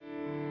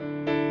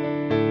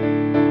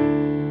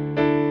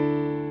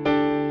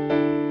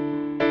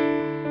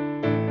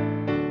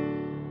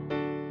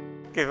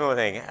Good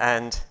morning,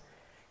 and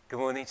good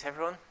morning to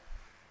everyone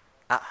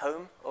at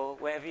home or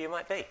wherever you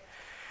might be.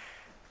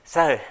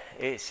 So,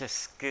 it's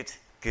just good.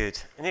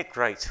 Isn't it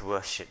great to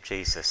worship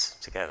Jesus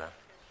together?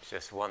 It's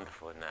just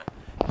wonderful, isn't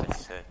it?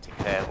 Just to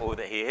declare all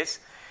that he is.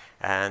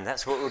 And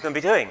that's what we're going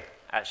to be doing,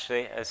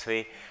 actually, as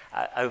we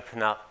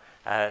open up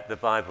the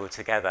Bible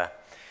together.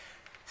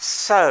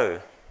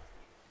 So,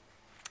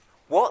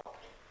 what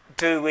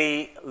do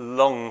we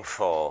long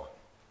for?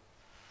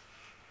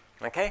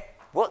 Okay?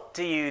 What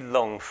do you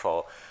long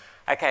for?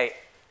 Okay,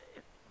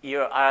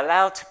 you are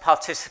allowed to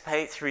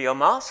participate through your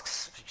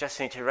masks. You just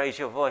need to raise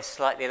your voice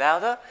slightly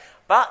louder.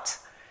 But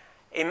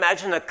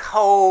imagine a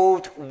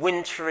cold,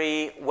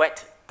 wintry,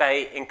 wet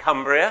day in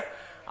Cumbria.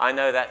 I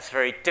know that's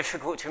very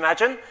difficult to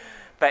imagine,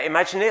 but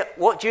imagine it.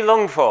 What do you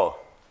long for?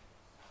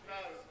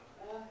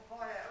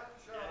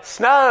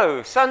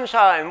 Snow,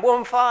 sunshine,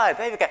 warm fire.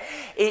 There we go.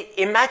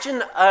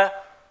 Imagine a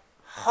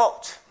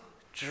hot,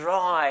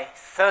 dry,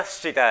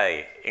 thirsty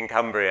day in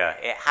Cumbria.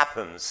 It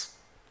happens.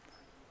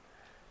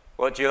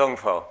 What do you long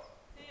for?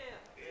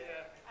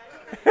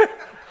 Beer.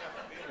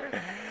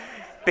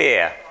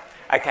 Beer.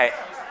 Okay.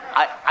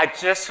 I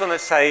just want to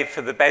say,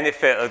 for the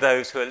benefit of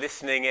those who are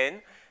listening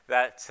in,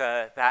 that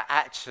that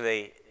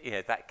actually,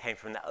 that came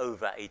from the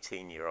over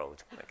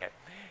 18-year-old. Okay.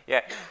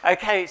 Yeah.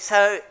 Okay.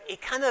 So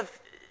it kind of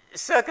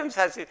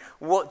circumstances.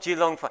 What do you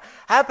long for?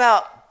 How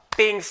about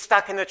being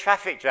stuck in a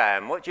traffic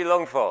jam? What do you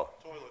long for?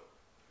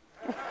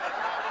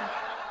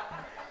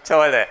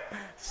 Toilet.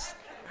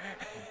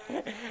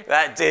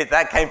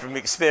 That came from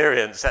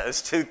experience. That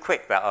was too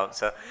quick, that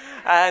answer.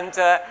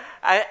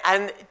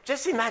 And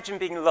just imagine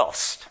being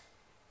lost.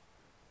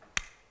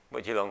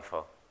 What do you long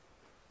for?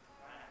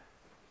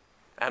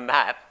 A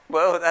map.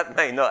 Well, that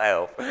may not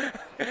help.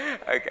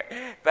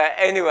 Okay. But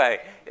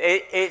anyway,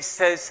 it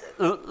says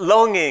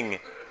longing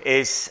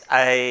is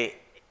a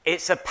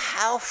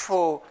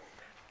powerful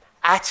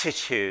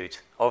attitude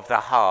of the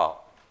heart.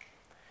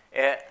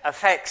 It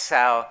affects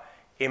our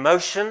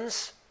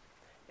emotions,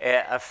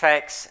 it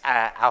affects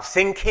our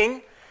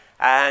thinking,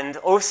 and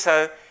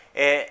also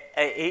it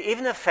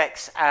even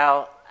affects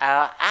our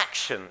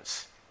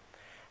actions.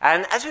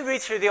 And as we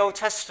read through the Old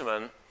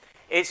Testament,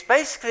 it's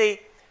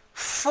basically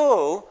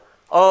full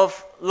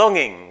of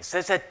longings.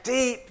 There's a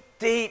deep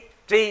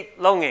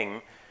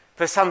longing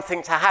for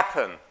something to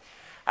happen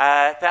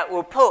that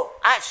will put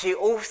actually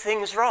all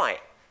things right.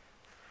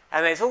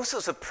 And there's all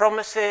sorts of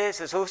promises,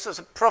 there's all sorts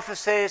of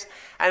prophecies,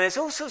 and there's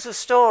all sorts of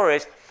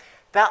stories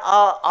that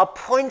are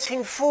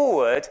pointing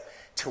forward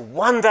to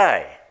one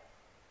day.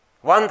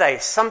 One day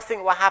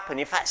something will happen.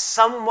 In fact,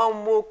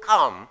 someone will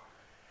come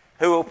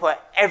who will put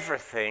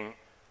everything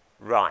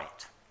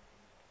right.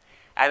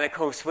 And of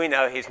course, we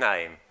know his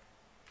name.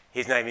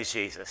 His name is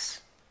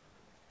Jesus.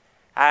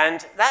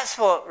 And that's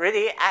what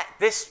really at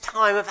this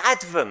time of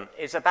Advent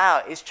is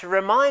about, is to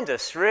remind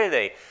us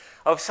really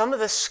of some of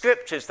the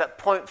scriptures that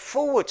point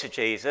forward to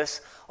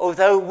Jesus,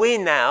 although we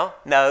now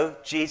know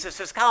Jesus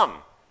has come.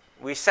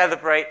 We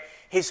celebrate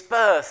his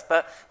birth,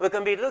 but we're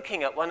going to be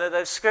looking at one of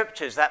those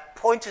scriptures that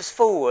point us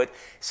forward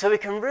so we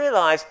can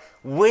realize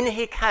when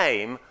he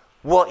came,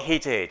 what he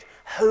did,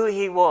 who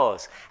he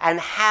was,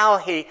 and how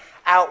he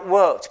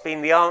outworked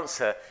being the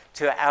answer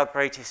to our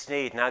greatest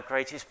need and our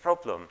greatest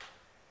problem.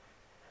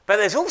 But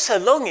there's also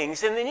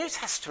longings in the New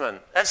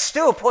Testament that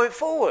still point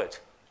forward.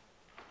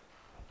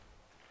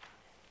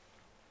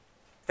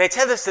 They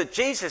tell us that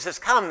Jesus has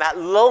come, that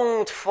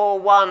longed for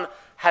one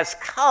has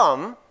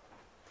come,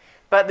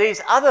 but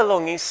these other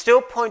longings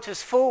still point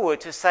us forward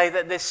to say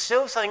that there's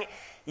still something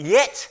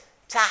yet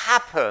to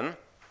happen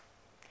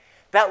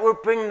that will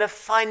bring the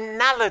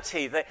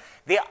finality,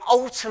 the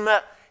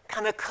ultimate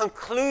kind of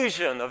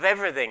conclusion of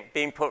everything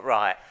being put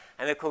right.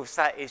 And of course,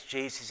 that is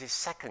Jesus'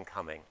 second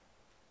coming.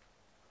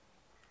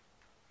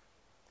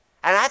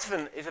 And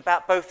Advent is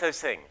about both those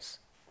things.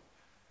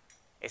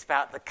 It's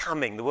about the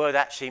coming. The word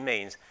actually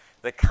means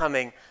the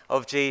coming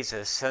of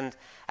Jesus.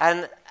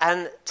 And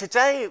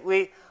today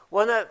we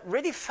want to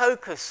really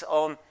focus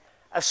on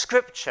a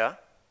scripture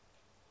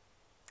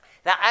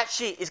that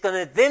actually is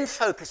going to then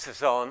focus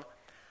us on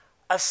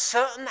a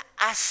certain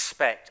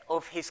aspect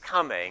of his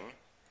coming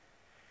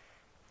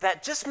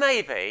that just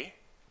maybe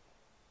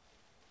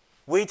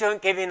we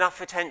don't give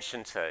enough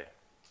attention to.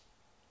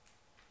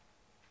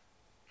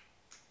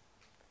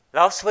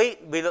 Last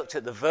week we looked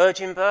at the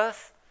virgin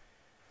birth,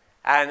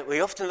 and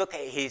we often look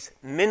at his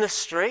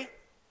ministry.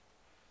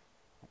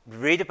 We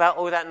read about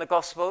all that in the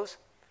Gospels.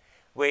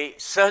 We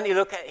certainly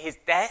look at his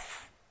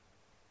death.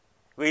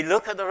 We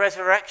look at the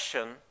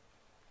resurrection.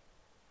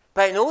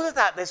 But in all of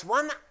that, there's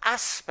one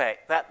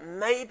aspect that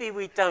maybe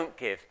we don't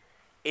give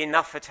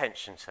enough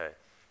attention to.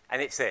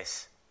 And it's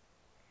this: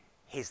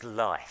 his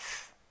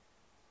life.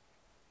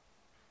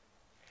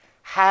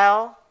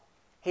 How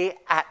he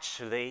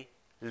actually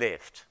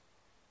lived.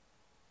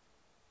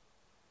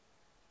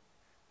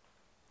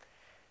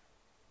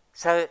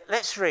 So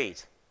let's read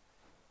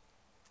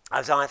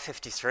Isaiah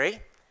 53,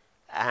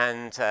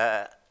 and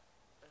sorry,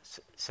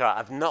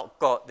 I've not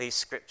got these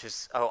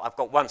scriptures. Oh, I've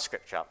got one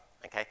scripture up.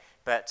 Okay,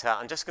 but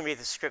I'm just going to read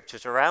the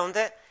scriptures around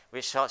it,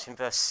 which starts in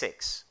verse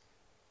 6.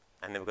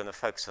 And then we're going to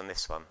focus on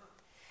this one.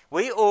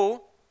 We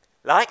all,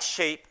 like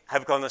sheep,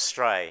 have gone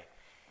astray.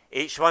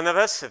 Each one of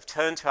us have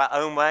turned to our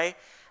own way,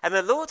 and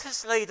the Lord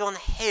has laid on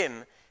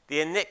him the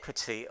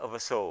iniquity of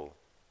us all.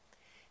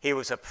 He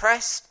was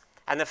oppressed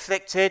and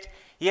afflicted,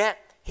 yet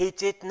he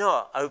did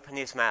not open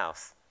his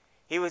mouth.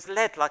 He was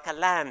led like a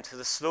lamb to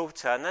the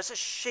slaughter, and as a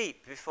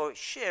sheep before its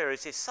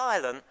shearers is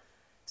silent,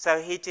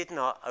 so he did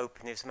not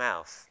open his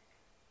mouth.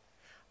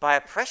 By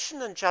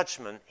oppression and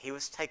judgment he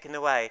was taken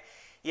away.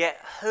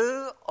 Yet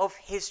who of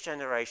his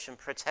generation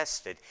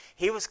protested?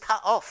 He was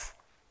cut off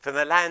from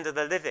the land of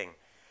the living.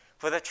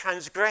 For the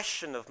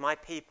transgression of my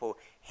people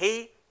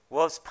he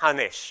was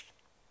punished.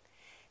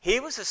 He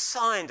was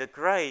assigned a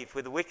grave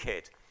with the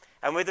wicked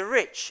and with the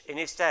rich in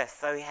his death,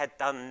 though he had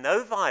done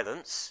no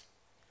violence,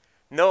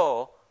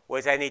 nor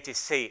was any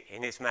deceit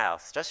in his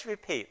mouth. Just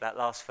repeat that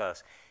last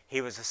verse.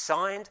 He was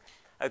assigned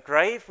a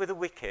grave with the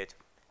wicked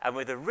and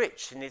with the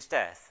rich in his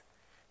death,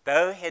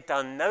 though he had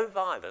done no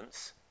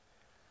violence,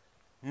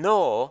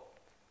 nor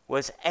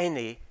was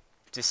any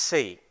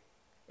deceit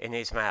in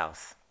his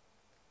mouth.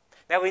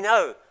 Now we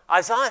know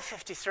Isaiah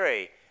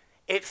 53,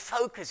 it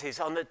focuses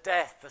on the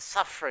death, the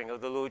suffering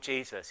of the Lord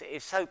Jesus. It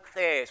is so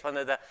clear. It's one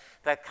of the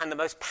kind of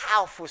most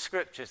powerful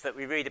scriptures that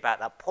we read about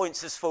that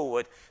points us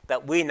forward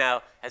that we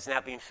know has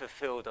now been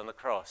fulfilled on the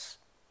cross.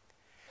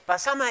 But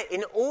somehow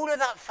in all of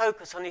that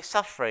focus on his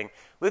suffering,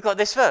 we've got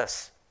this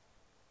verse.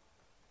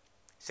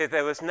 So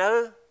there was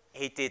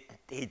he did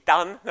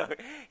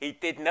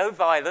no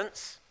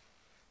violence,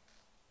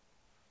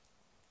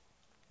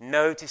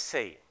 no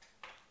deceit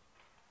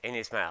in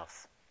his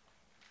mouth.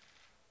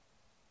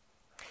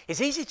 It's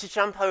easy to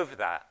jump over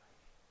that,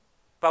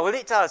 but what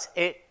it does,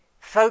 it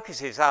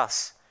focuses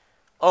us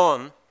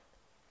on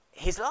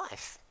his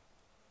life.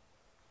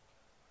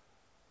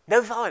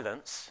 No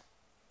violence,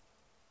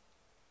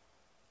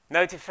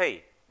 no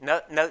defeat,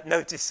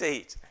 no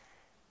deceit.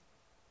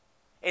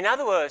 In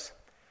other words,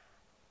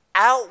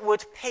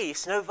 outward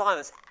peace, no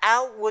violence,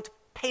 outward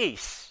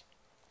peace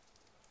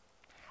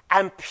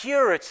and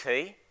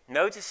purity,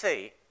 no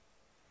deceit,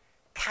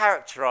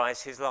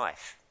 characterize his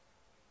life.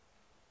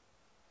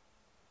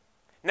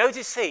 No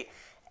deceit.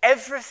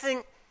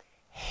 Everything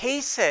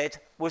he said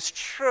was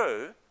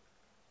true,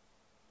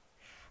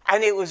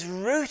 and it was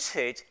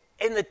rooted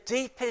in the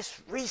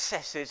deepest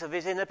recesses of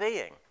his inner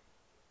being.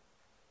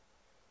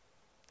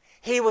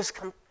 He was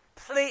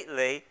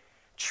completely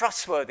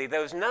trustworthy.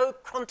 There was no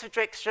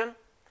contradiction,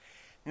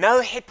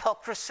 no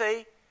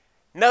hypocrisy,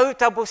 no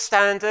double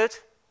standard.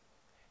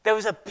 There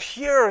was a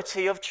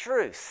purity of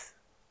truth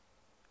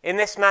in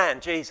this man,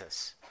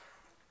 Jesus.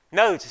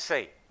 No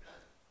deceit.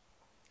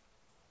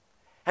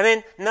 And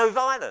then no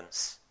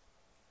violence.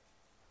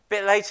 A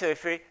bit later,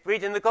 if we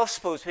read in the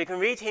Gospels, we can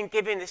read him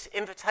giving this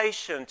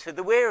invitation to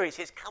the weary. He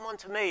says, come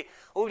unto me,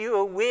 all you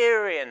are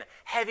weary and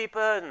heavy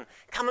burden.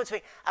 Come unto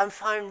me and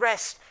find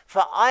rest,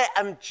 for I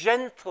am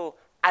gentle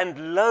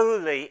and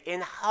lowly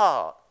in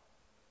heart.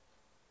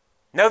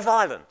 No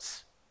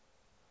violence.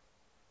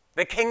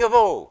 The King of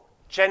all,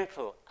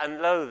 gentle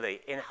and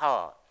lowly in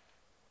heart.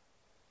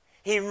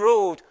 He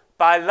ruled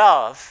by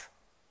love,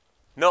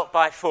 not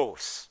by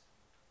force.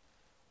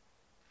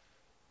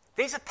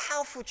 These are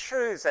powerful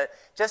truths that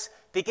just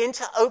begin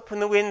to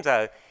open the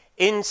window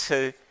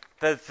into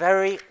the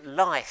very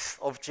life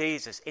of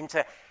Jesus,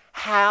 into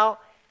how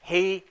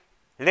he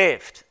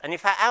lived. And in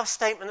fact, our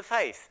statement of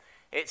faith,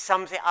 it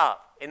sums it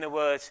up in the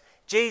words,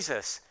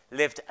 Jesus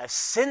lived a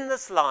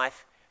sinless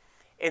life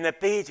in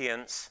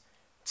obedience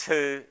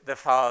to the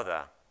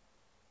Father.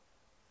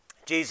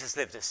 Jesus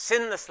lived a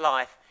sinless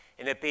life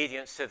in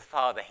obedience to the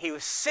Father. He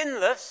was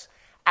sinless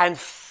and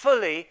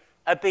fully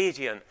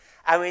obedient.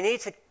 And we need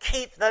to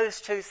keep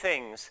those two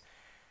things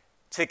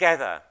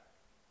together.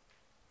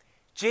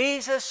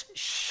 Jesus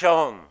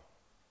shone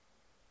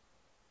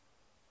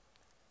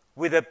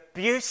with a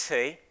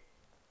beauty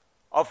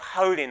of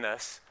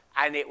holiness,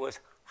 and it was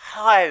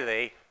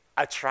highly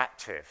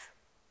attractive.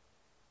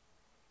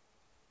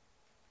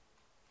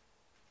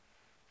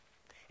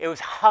 It was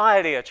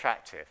highly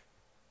attractive.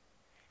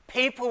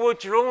 People were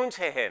drawn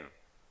to him,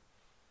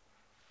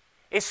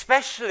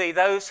 especially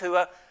those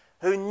who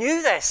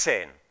knew their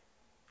sin,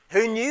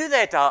 who knew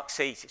their dark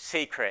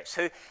secrets,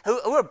 who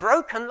were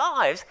broken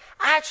lives.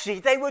 Actually,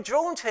 they were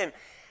drawn to him.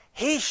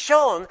 He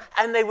shone,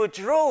 and they were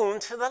drawn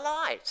to the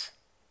light.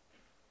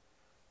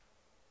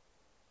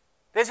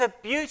 There's a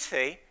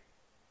beauty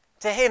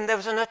to him. There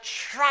was an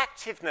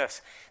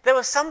attractiveness. There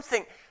was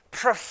something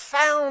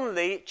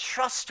profoundly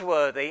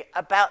trustworthy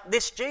about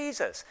this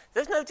Jesus.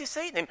 There's no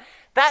deceit in him.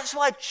 That's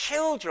why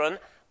children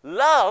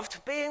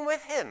loved being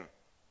with him.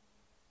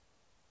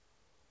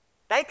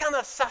 They kind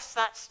of suss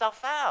that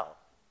stuff out.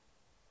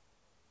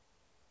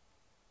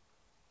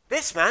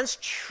 This man's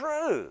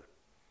true.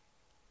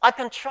 I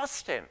can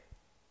trust him.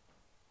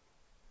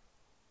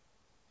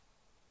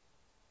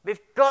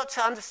 We've got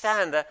to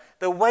understand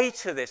the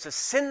weight of this, the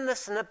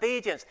sinless and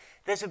obedience.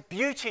 There's a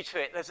beauty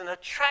to it. There's an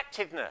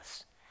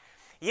attractiveness.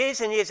 Years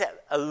and years,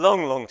 a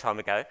long, long time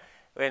ago,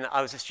 when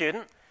I was a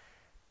student.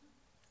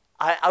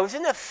 I was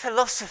in a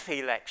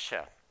philosophy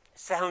lecture.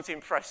 Sounds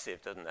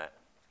impressive, doesn't it?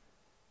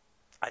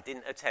 I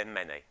didn't attend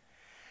many.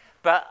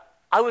 But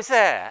I was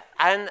there,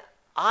 and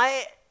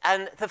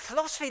the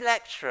philosophy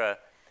lecturer,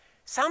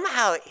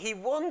 somehow he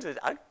wandered,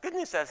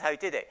 goodness knows how he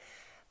did it,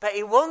 but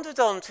he wandered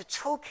on to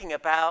talking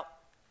about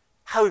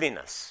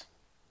holiness.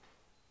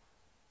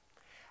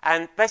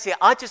 And basically,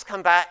 I'd just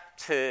come back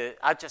to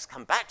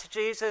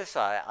Jesus.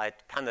 I'd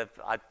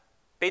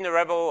been a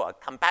rebel. I'd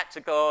come back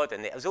to God,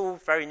 and it was all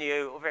very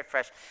new, all very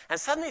fresh. And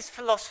suddenly, this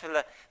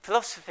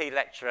philosophy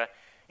lecturer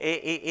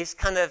is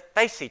kind of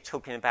basically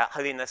talking about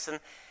holiness,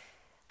 and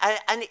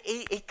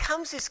he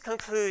comes to this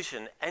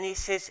conclusion, and he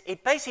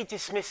basically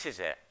dismisses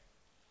it,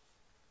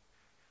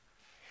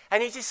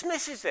 and he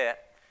dismisses it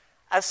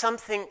as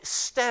something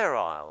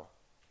sterile,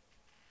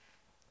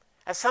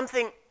 as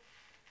something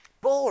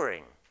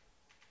boring.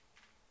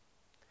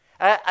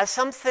 As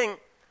something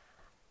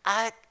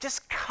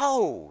just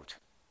cold.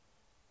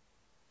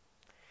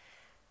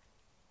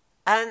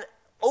 And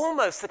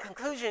almost the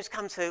conclusion has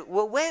come to,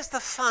 well, where's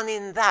the fun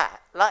in that?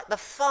 Like, the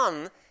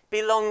fun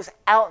belongs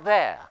out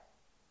there.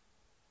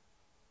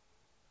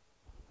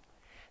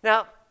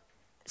 Now,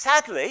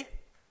 sadly,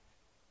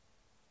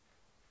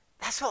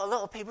 that's what a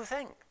lot of people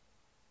think.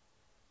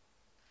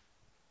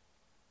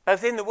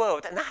 Both in the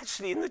world and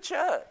actually in the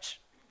church.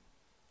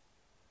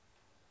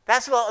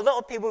 That's what a lot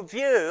of people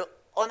view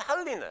on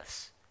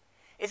holiness.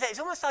 It's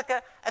almost like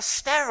a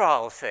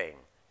sterile thing.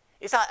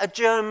 It's like a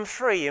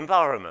germ-free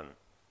environment.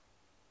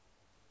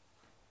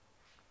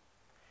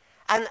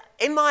 And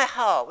in my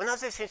heart, when I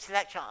was listening to the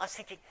lecture, I was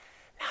thinking,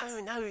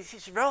 no, this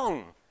is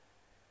wrong.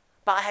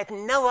 But I had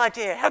no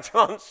idea how to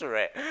answer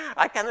it.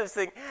 I kind of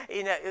think,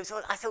 I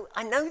thought,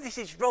 I know this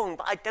is wrong,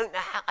 but I don't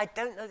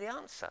know the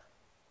answer.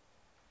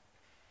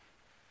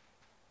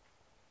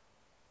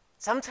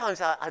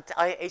 Sometimes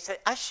it's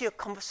actually a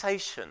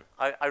conversation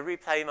I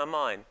replay in my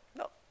mind.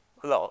 Not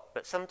a lot,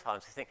 but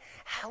sometimes I think,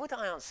 how would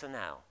I answer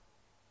now?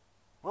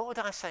 What would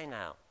I say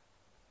now?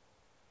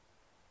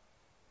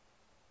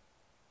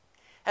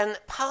 And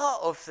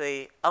part of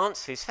the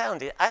answer is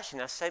found actually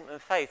in our statement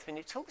of faith when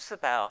it talks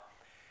about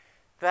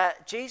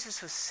that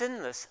Jesus was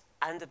sinless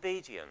and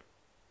obedient.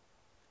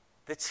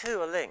 The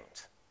two are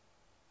linked.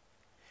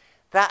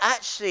 That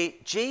actually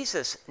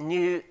Jesus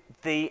knew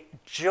the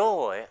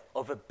joy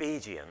of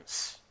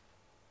obedience.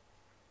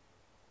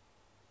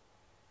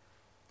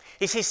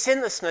 You see,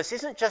 sinlessness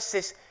isn't just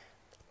this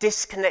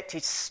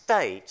disconnected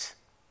state,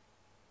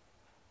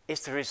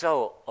 it's the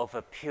result of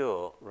a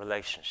pure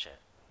relationship.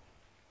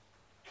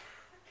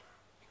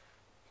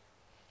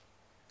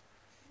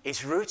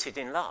 It's rooted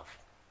in love.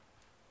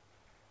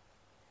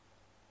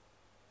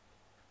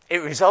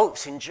 It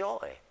results in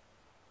joy.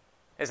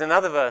 There's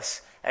another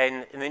verse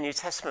in the New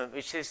Testament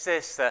which is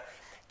this, that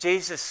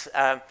Jesus,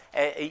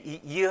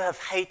 you have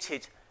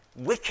hated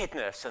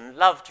wickedness and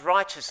loved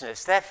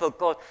righteousness. Therefore,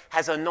 God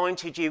has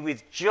anointed you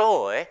with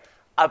joy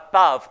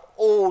above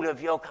all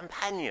of your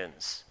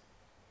companions.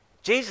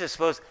 Jesus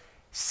was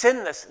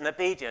sinless and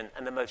obedient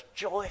and the most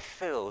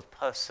joy-filled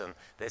person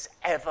that's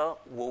ever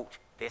walked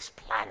this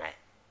planet.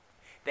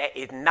 There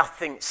is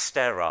nothing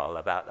sterile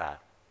about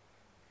that.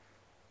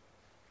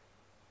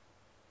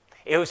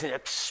 It was an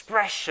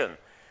expression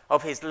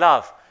of his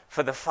love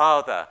for the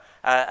Father,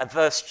 a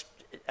verse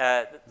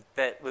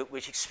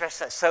which expressed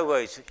that so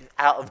well,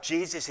 out of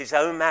Jesus'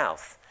 own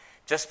mouth,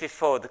 just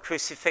before the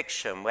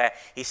crucifixion, where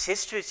he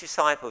says to his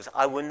disciples,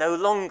 I will no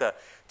longer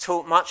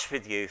talk much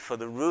with you, for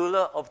the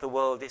ruler of the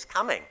world is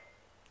coming.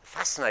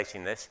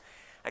 Fascinating, this.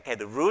 Okay,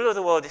 the ruler of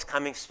the world is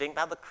coming, speaking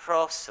about the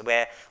cross,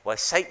 where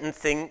Satan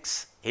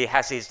thinks he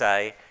has his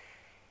day.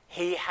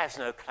 He has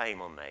no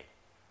claim on me.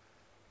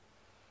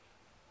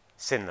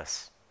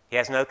 Sinless. He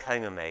has no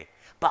claim on me.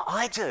 But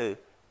I do,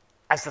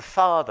 as the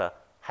Father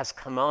has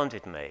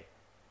commanded me,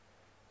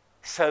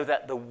 so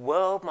that the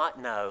world might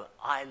know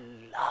I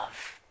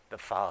love the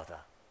Father.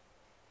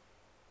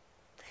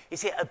 You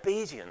see,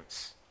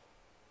 obedience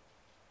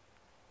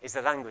is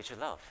the language of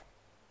love.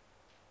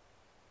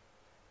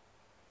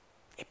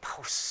 It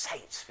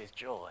pulsates with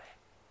joy.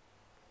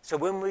 So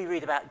when we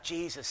read about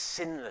Jesus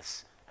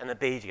sinless and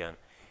obedient,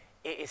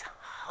 it is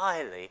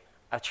highly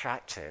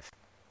attractive.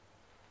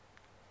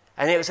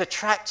 And it was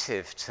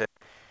attractive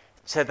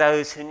to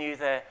those who knew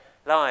their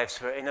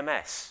lives were in a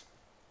mess.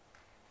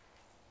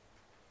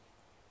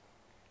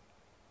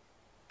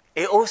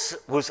 It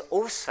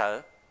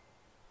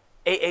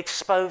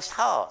exposed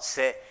hearts.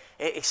 It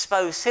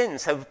exposed sin.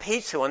 So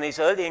Peter, on his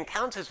early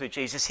encounters with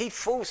Jesus, he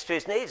falls to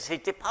his knees and says,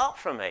 depart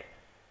from me.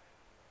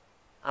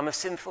 I'm a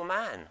sinful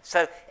man.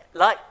 So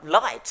like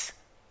light,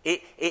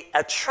 it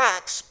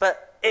attracts,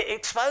 but it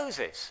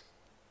exposes.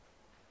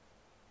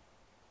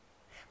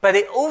 But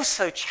it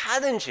also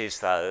challenges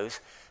those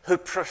who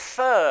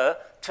prefer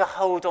to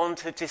hold on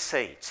to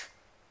deceit.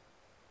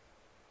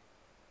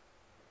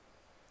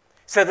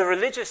 So the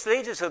religious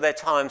leaders of their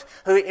times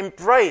who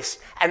embraced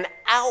an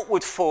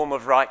outward form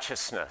of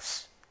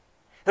righteousness,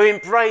 who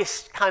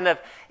embraced kind of,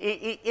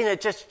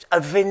 just a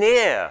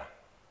veneer,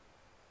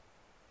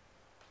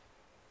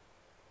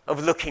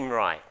 of looking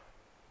right.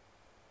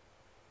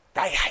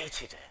 They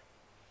hated it.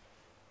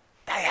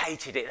 They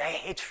hated it. They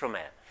hid from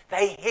it.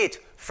 They hid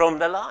from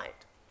the light.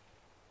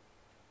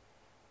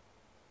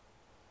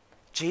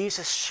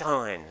 Jesus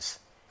shines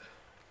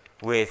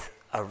with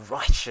a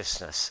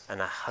righteousness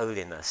and a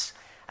holiness.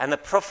 And the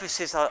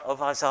prophecies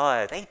of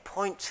Isaiah, they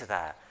point to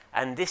that.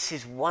 And this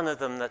is one of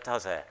them that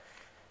does it.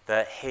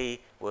 That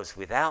he was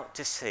without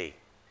deceit.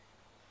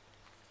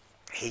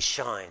 He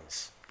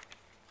shines.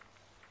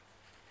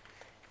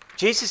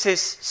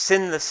 Jesus'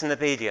 sinless and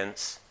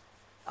obedience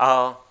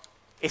are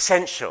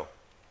essential.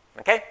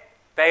 Okay?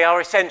 They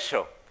are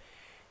essential.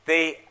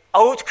 The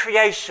old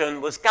creation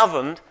was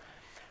governed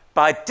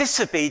by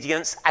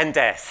disobedience and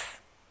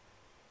death.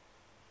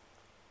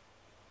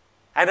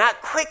 And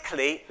that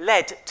quickly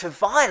led to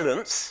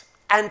violence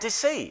and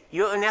deceit.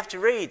 You only have to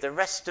read the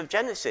rest of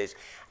Genesis.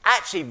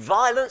 Actually,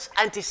 violence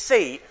and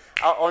deceit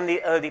are on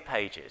the early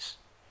pages.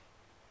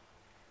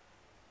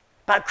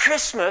 But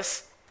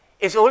Christmas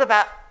is all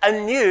about a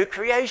new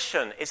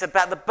creation. It's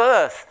about the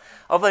birth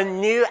of a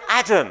new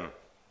Adam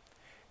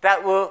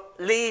that will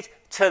lead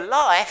to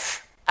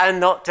life and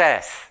not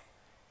death.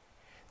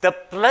 The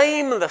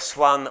blameless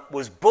one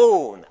was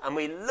born, and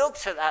we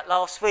looked at that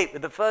last week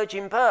with the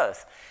virgin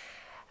birth.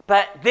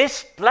 But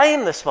this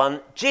blameless one,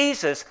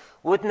 Jesus,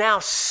 would now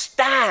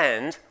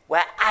stand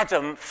where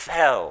Adam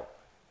fell.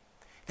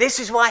 This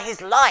is why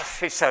his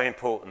life is so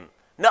important,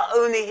 not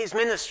only his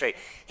ministry.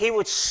 He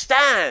would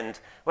stand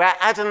where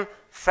Adam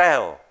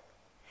fell.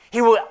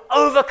 He would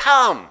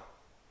overcome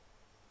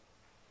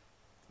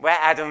where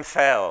Adam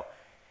fell.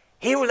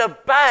 He will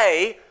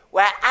obey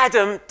where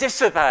Adam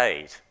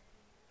disobeyed.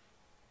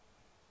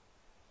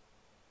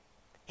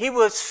 He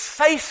was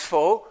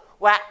faithful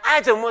where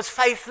Adam was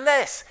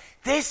faithless.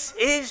 This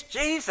is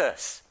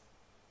Jesus.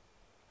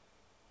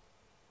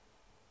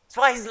 That's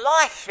why his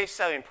life is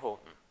so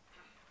important.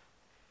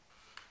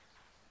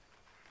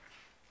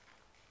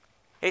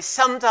 It's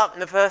summed up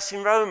in a verse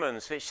in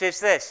Romans which says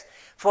this: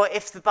 for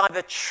if by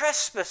the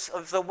trespass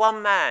of the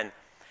one man,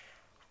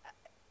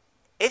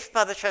 if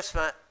by the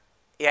trespass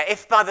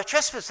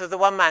of the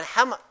one man,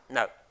 how much?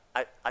 No,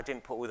 I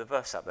didn't put all the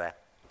verse up there.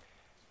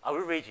 I will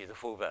read you the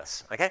full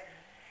verse, okay?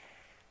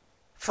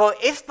 For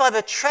if by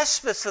the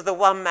trespass of the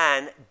one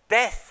man,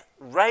 death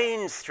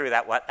reigned through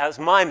that one. That was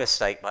my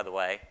mistake, by the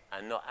way,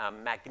 and not our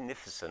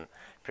magnificent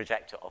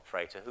projector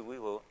operator, who we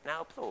will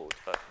now applaud.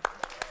 But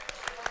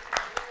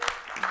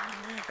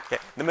okay.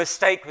 The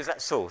mistake was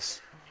at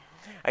source.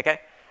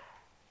 Okay?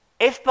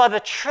 If by the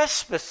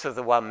trespass of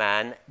the one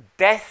man,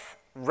 death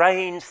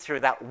reigned through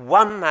that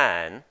one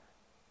man,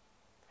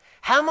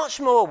 how much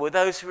more will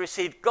those who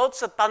receive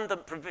God's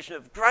abundant provision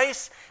of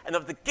grace and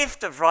of the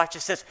gift of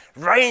righteousness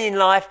reign in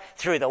life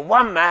through the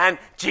one man,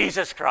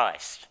 Jesus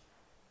Christ?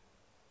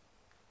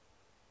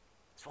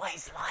 That's why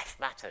his life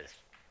matters.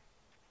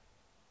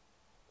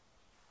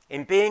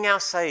 In being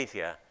our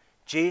Saviour,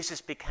 Jesus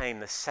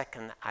became the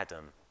second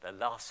Adam, the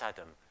last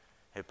Adam,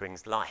 who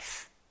brings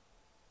life,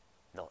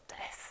 not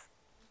death.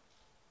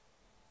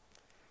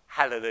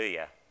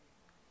 Hallelujah.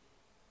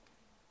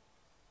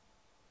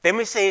 Then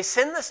we see his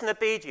sinless and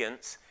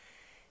obedience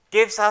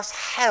gives us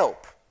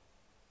help.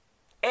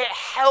 It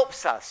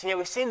helps us.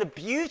 We've seen the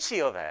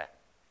beauty of it.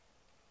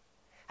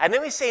 And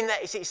then we've seen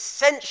that it's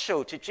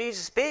essential to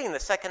Jesus being the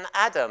second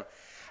Adam.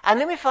 And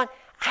then we find,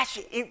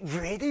 actually, it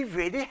really,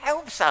 really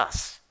helps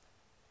us.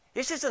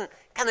 This isn't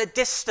kind of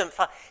distant.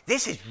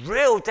 This is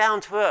real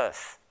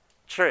down-to-earth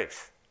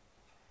truth.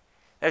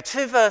 There are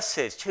two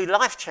verses, two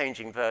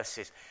life-changing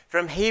verses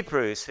from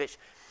Hebrews, which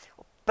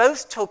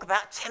both talk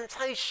about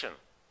temptation.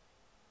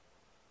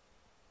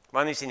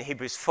 One is in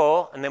Hebrews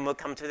 4, and then we'll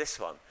come to this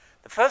one.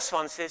 The first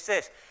one says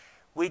this: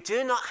 we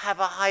do not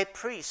have a high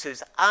priest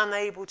who's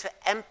unable to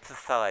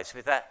empathize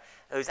with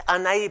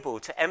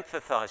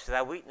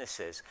our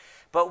weaknesses,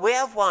 but we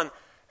have one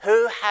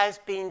who has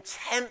been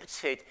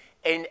tempted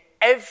in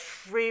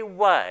every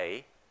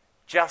way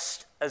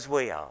just as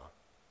we are.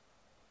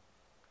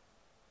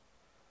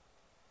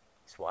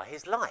 That's why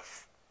his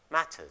life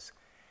matters.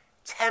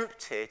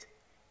 Tempted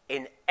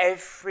in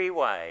every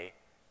way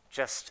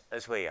just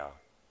as we are.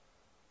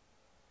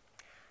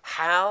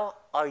 How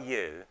are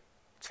you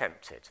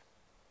tempted?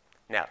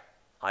 Now,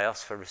 I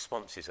asked for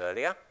responses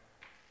earlier.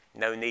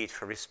 No need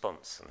for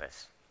response on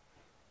this.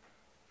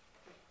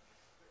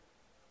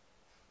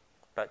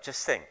 But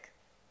just think.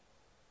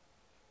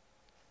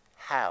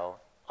 How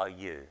are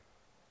you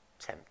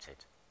tempted?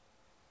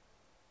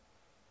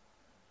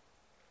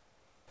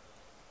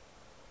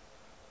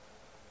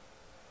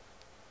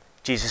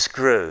 Jesus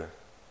grew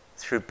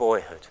through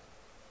boyhood,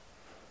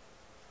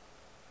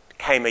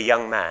 became a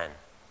young man,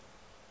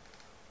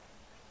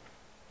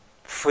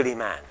 fully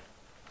man.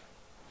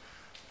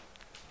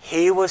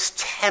 He was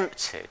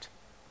tempted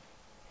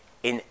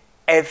in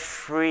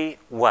every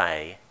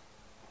way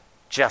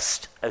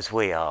just as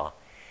we are,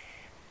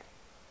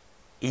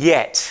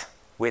 yet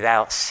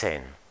without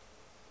sin.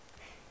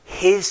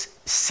 His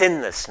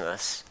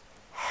sinlessness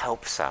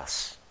helps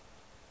us.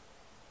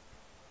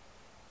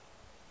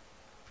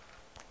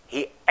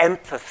 He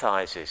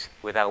empathizes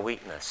with our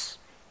weakness.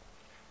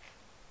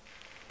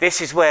 This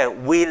is where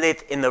we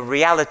live in the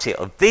reality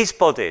of these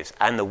bodies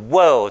and the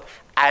world,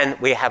 and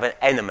we have an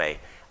enemy.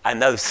 And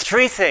those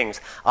three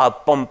things are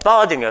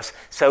bombarding us,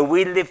 so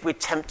we live with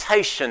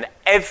temptation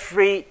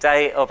every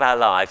day of our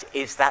lives.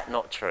 Is that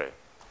not true?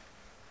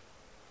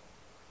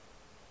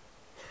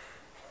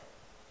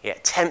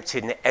 Yet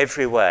tempted in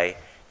every way,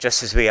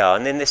 just as we are.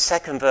 And then the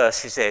second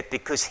verse is there,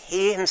 because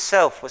he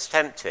himself was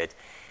tempted,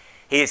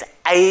 he is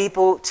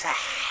able to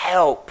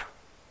help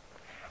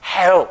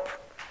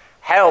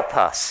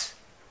us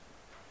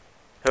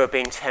who are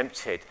being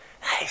tempted.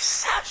 That is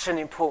such an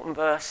important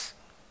verse.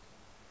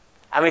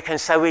 And we can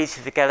so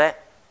easily forget it.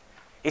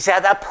 You see,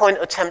 at that point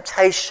of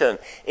temptation,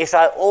 it's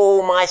like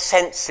all my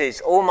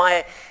senses, all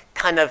my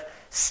kind of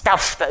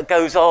stuff that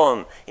goes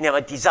on,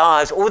 my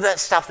desires, all that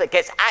stuff that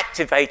gets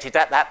activated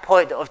at that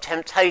point of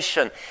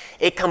temptation.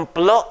 It can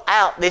block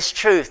out this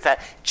truth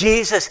that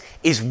Jesus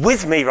is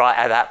with me right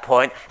at that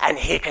point and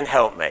he can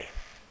help me.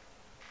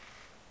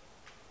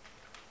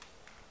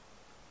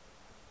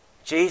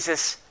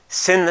 Jesus,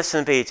 sinless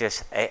and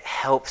obedience, it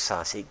helps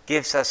us. It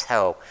gives us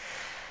help.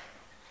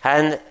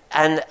 And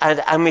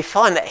we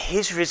find that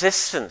his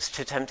resistance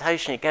to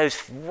temptation, it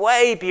goes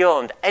way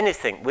beyond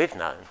anything we've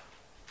known.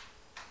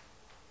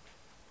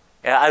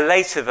 A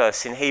later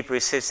verse in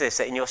Hebrews says this,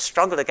 that in your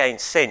struggle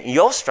against sin,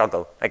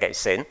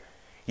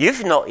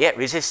 you've not yet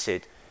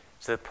resisted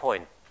to the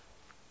point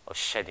of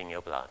shedding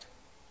your blood.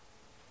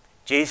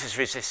 Jesus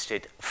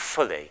resisted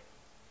fully,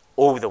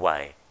 all the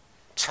way,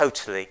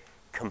 totally,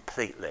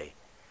 completely.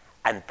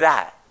 And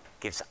that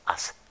gives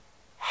us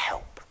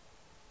help.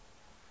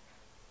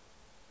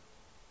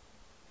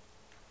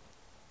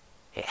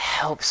 It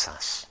helps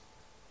us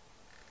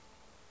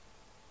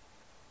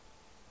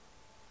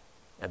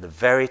at the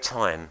very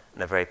time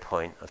and the very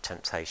point of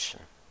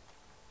temptation.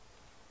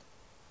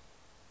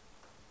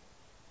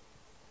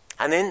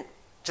 And then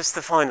just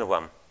the final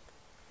one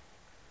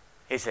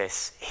is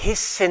this. His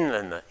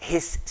sinlessness,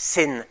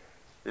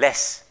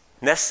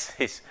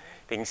 his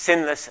being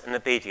sinless and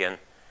obedient,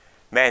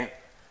 meant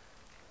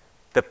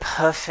the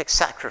perfect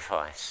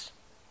sacrifice.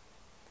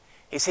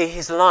 You see,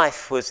 his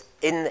life was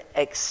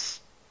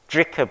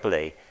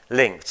inextricably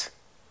linked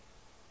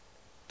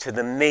to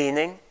the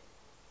meaning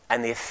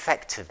and the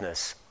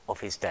effectiveness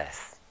of his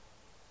death.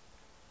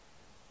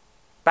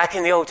 Back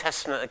in the Old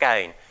Testament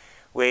again,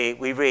 we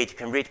read, you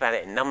can read about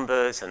it in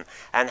Numbers,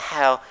 and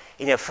how,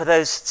 for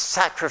those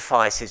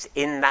sacrifices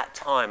in that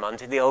time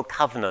under the Old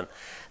Covenant,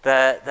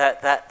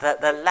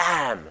 the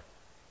lamb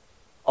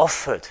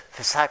offered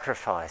for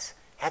sacrifice,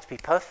 it had to be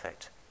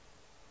perfect.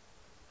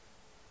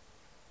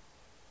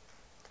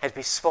 It had to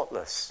be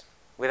spotless,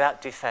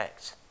 without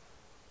defect.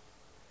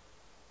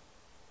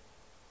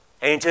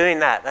 And in doing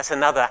that, that's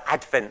another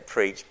Advent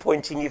preach,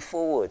 pointing you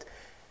forward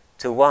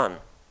to one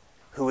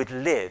who would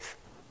live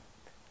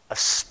a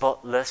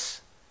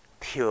spotless,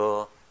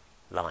 pure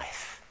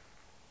life,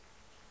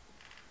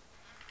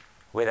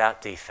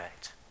 without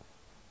defect.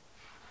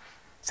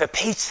 So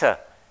Peter,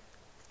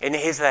 in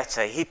his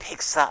letter, he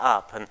picks that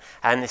up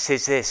and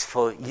says this,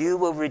 for you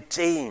were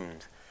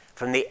redeemed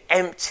from the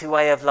empty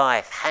way of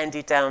life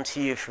handed down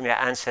to you from your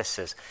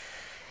ancestors.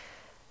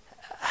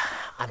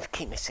 I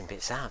keep missing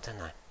bits out, don't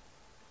I?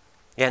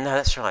 Yeah, no,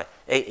 that's right.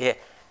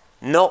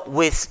 Not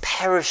with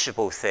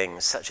perishable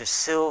things such as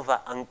silver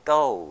and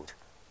gold,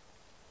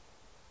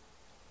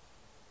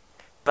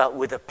 but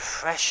with the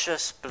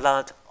precious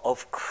blood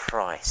of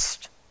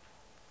Christ,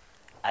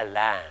 a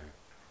lamb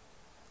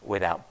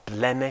without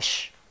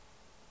blemish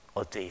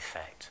or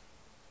defect.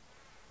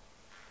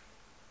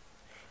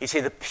 You see,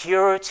 the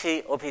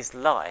purity of his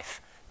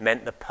life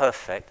meant the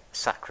perfect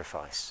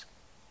sacrifice.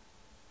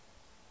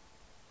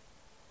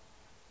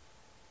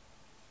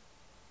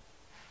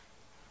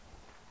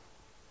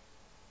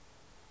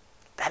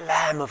 The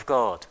Lamb of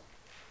God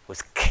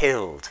was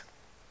killed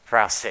for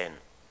our sin.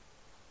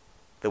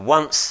 The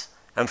once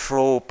and for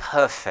all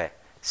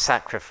perfect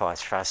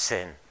sacrifice for our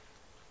sin.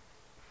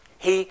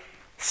 He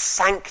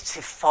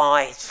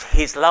sanctified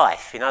his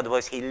life. In other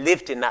words, he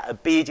lived in that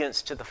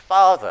obedience to the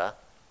Father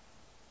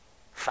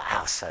for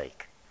our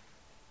sake.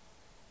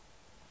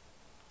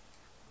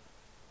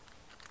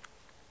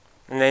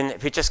 And then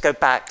if we just go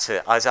back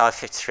to Isaiah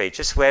 53,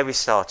 just where we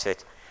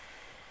started,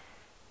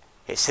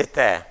 it said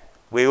there,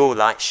 we all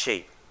like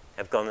sheep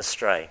have gone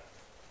astray.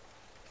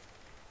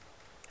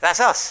 That's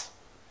us.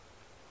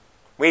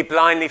 We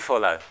blindly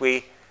follow.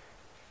 We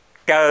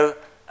go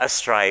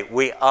astray.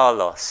 We are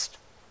lost.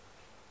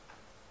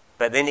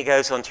 But then he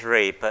goes on to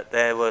read, but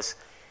there was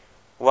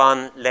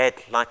one led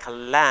like a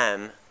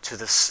lamb to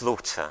the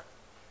slaughter,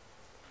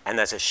 and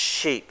as a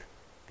sheep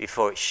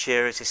before its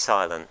shearers is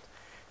silent,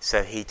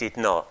 so he did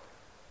not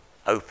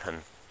open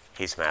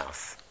his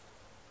mouth.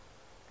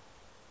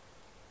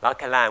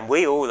 Like a lamb,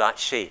 we all like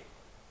sheep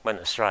went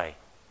astray.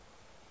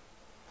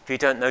 If you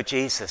don't know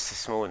Jesus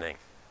this morning,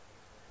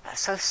 that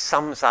so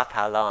sums up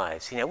our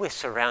lives. We're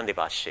surrounded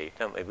by sheep,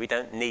 don't we? We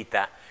don't need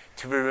that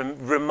to be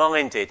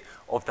reminded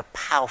of the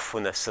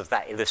powerfulness of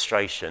that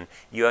illustration.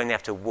 You only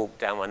have to walk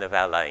down one of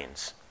our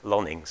lanes.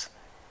 longings.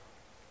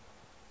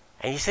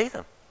 And you see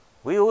them.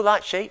 We all,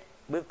 like sheep,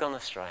 we've gone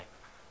astray.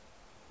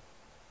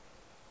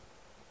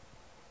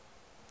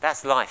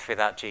 That's life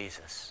without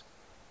Jesus.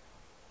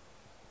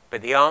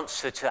 But the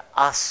answer to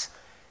us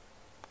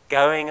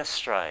going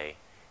astray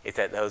is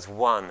that there was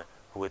one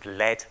who was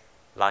led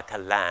like a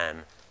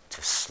lamb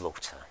to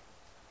slaughter.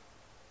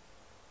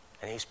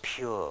 And he was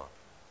pure.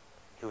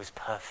 He was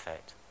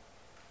perfect.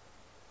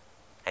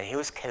 And he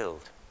was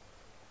killed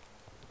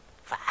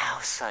for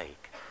our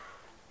sake,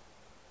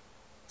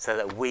 so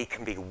that we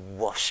can be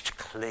washed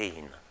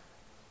clean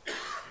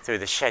through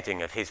the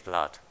shedding of his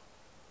blood.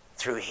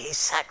 Through his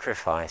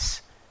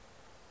sacrifice,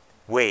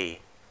 we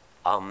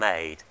are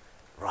made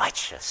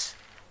righteous.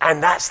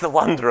 And that's the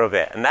wonder of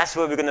it. And that's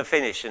where we're going to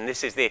finish. And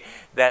this is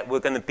that we're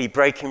going to be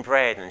breaking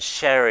bread and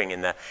sharing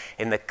in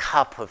the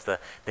cup of the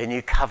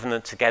new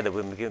covenant together.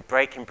 We're going to be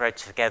breaking bread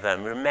together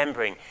and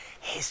remembering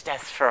his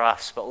death for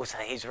us, but also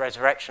his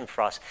resurrection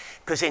for us.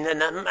 Because in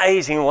an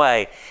amazing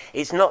way,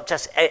 it's not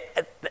just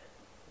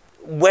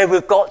where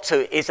we've got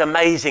to is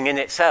amazing in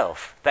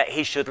itself, that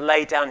he should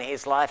lay down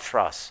his life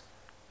for us.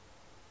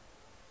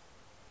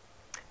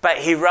 But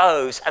he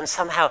rose, and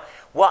somehow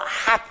what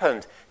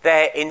happened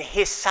there in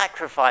his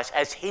sacrifice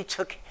as he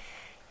took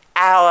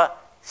our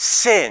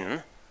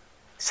sin,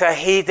 so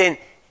he then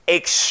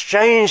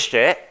exchanged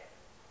it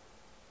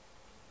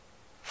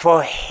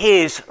for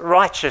his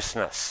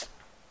righteousness.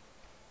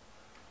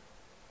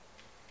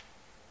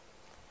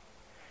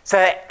 So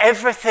that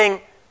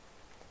everything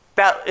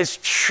that is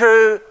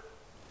true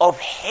of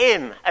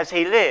him as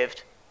he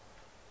lived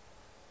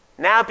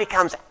now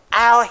becomes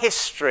our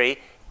history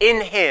in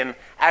him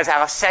as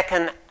our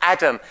second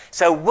Adam.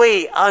 So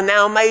we are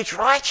now made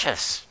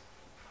righteous.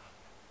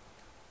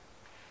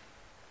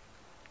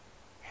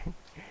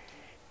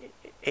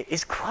 It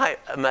is quite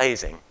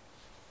amazing.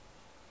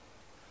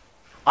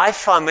 I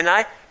find when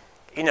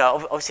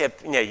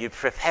obviously, you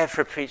prepare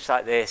for a preach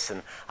like this,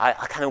 and I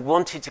kind of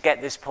wanted to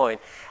get this point,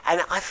 and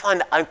I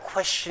find that I'm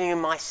questioning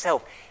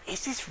myself,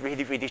 is this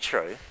really, really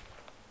true?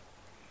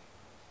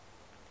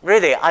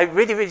 Really, I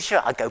really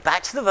sure. I go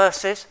back to the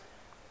verses,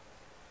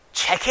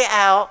 check it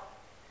out.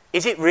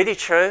 Is it really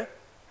true?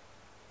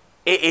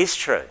 It is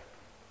true.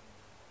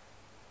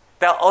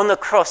 That on the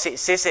cross, it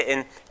says it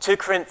in 2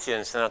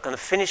 Corinthians, and I'm going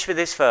to finish with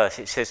this verse.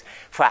 It says,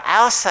 for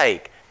our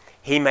sake,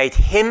 he made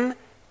him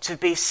to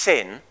be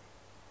sin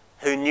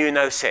who knew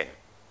no sin.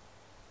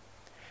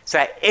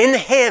 So in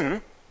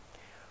him,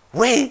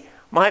 we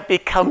might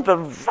become the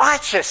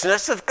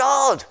righteousness of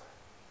God.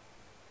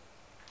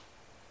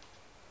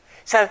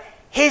 So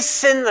his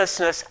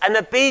sinlessness and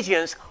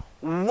obedience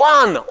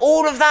won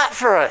all of that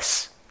for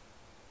us.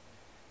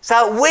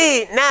 So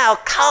we now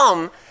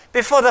come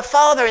before the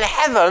Father in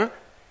heaven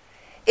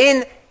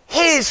in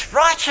his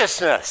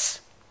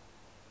righteousness.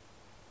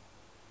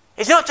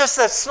 It's not just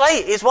the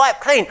slate is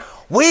wiped clean.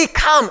 We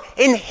come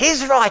in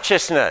his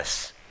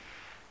righteousness.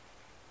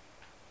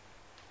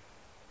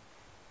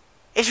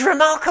 It's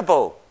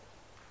remarkable.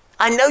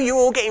 I know you're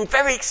all getting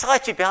very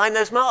excited behind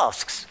those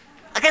masks.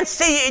 I can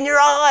see it in your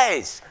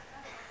eyes.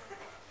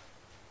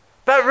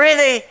 But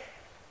really,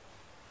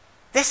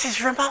 this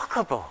is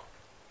remarkable.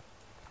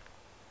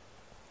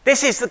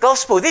 This is the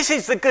gospel. This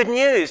is the good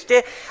news.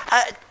 Dear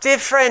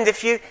friend,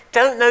 if you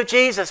don't know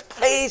Jesus,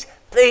 please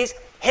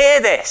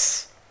hear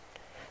this.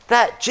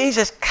 That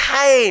Jesus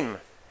came,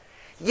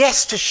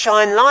 yes, to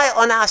shine light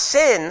on our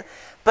sin,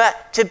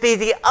 but to be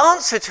the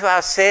answer to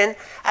our sin,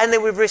 and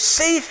then we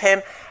receive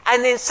him,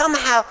 and then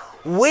somehow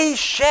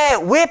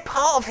we're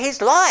part of his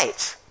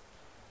light.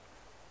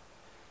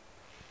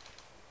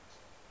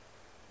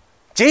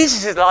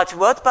 Jesus is light to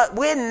the world, but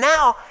we're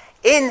now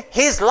in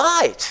his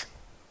light.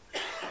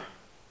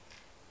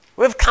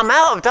 We've come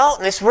out of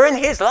darkness, we're in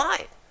his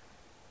light.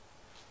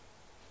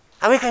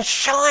 And we can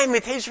shine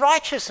with his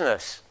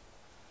righteousness.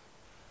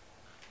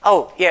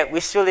 Oh, yeah, we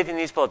still live in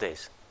these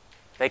bodies.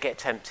 They get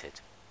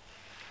tempted.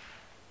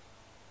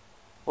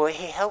 Well,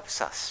 he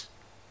helps us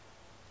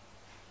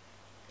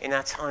in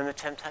our time of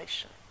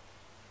temptation.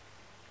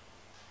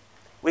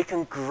 We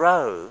can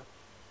grow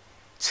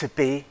to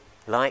be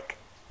like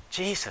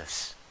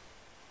Jesus.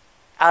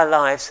 Our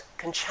lives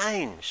can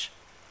change.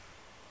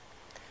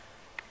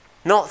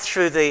 Not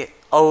through the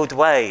old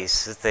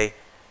ways of the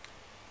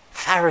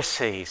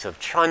Pharisees of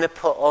trying to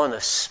put on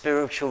a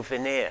spiritual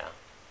veneer,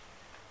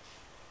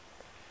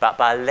 but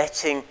by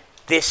letting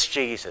this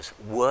Jesus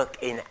work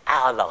in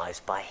our lives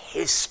by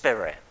his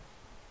Spirit.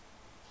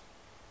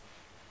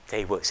 That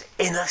he works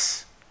in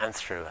us and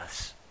through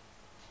us.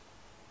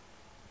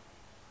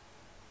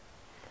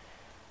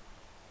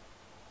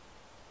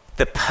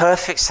 The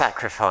perfect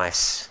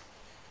sacrifice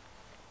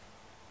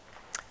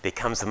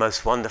becomes the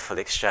most wonderful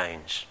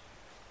exchange.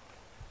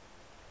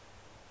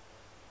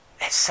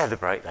 Let's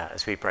celebrate that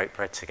as we break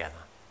bread together.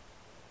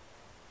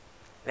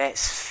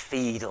 Let's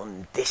feed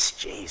on this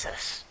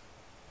Jesus.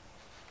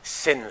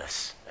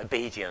 Sinless,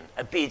 obedient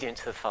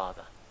to the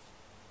Father.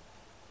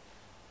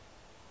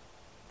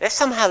 Let's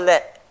somehow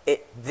let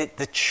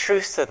the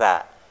truth of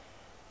that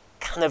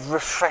kind of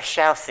refresh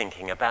our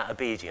thinking about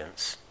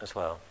obedience as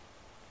well.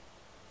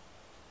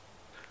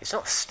 It's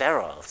not a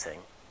sterile thing.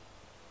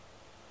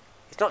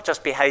 It's not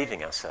just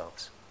behaving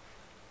ourselves.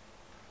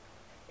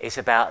 It's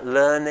about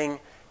learning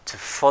to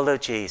follow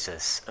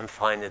Jesus and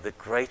find that the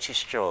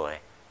greatest joy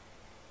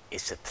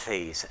is to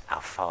please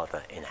our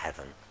Father in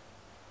heaven.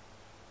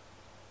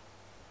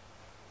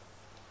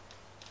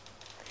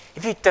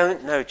 If you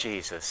don't know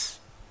Jesus,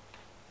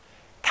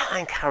 can I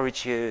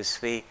encourage you as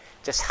we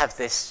just have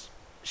this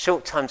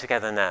short time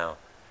together now,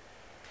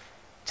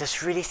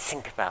 just really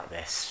think about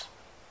this.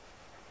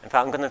 In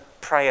fact, I'm going to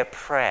pray a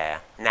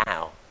prayer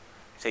now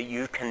so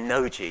you can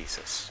know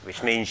Jesus,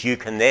 which means you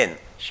can then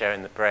share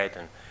in the bread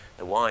and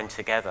the wine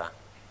together.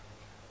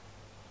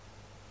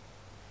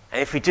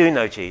 And if we do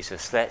know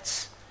Jesus,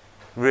 let's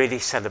really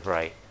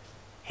celebrate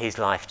his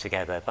life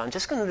together. But I'm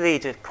just going to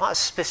lead quite a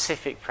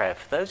specific prayer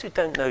for those who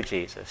don't know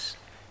Jesus,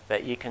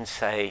 that you can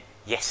say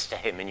yes to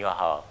him in your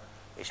heart,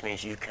 which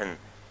means you can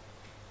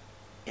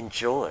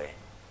enjoy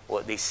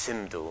what these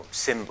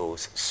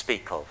symbols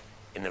speak of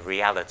in the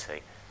reality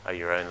of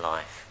your own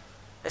life.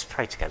 Let's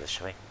pray together,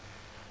 shall we?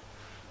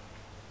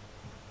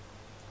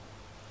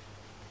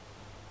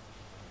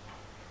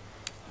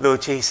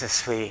 Lord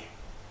Jesus, we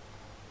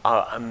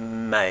are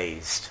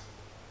amazed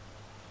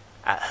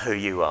at who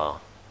you are.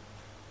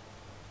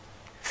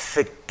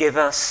 Forgive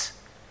us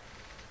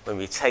when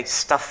we take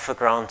stuff for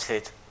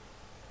granted.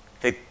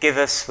 Forgive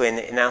us when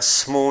in our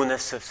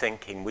smallness of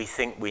thinking we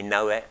think we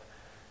know it,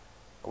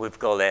 or we've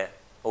got it,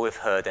 or we've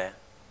heard it.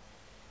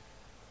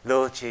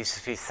 Lord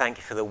Jesus, we thank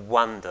you for the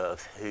wonder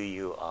of who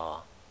you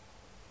are.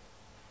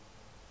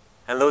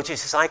 And Lord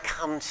Jesus, I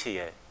come to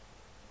you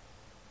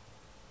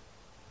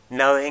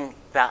knowing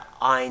that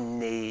I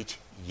need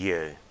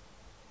you.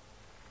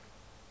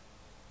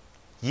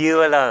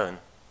 You alone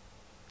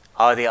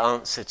are the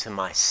answer to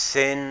my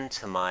sin,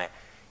 to my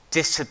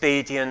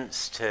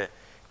disobedience, to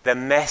the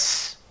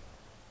mess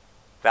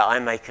that I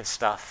make of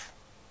stuff.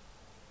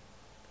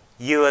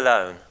 You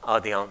alone are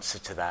the answer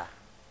to that.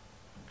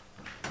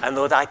 And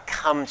Lord, I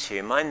come to you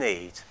in my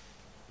need,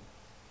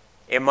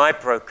 in my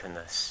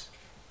brokenness.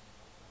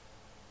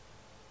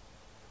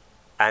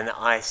 And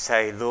I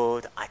say,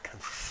 Lord, I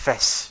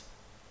confess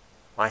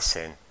my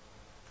sin.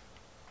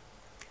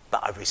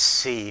 But I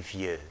receive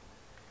you.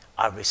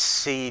 I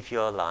receive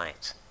your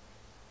light.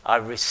 I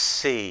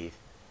receive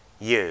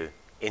you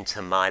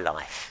into my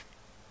life.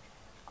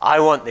 I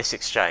want this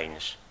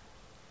exchange.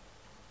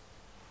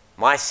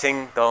 My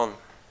sin gone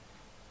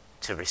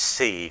to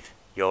receive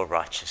your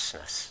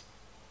righteousness.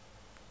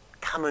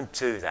 Come and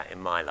do that in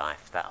my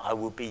life, that I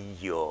will be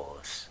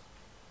yours.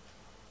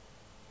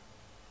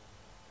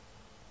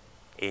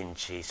 In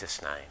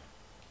Jesus' name.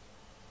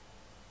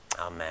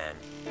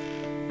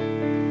 Amen.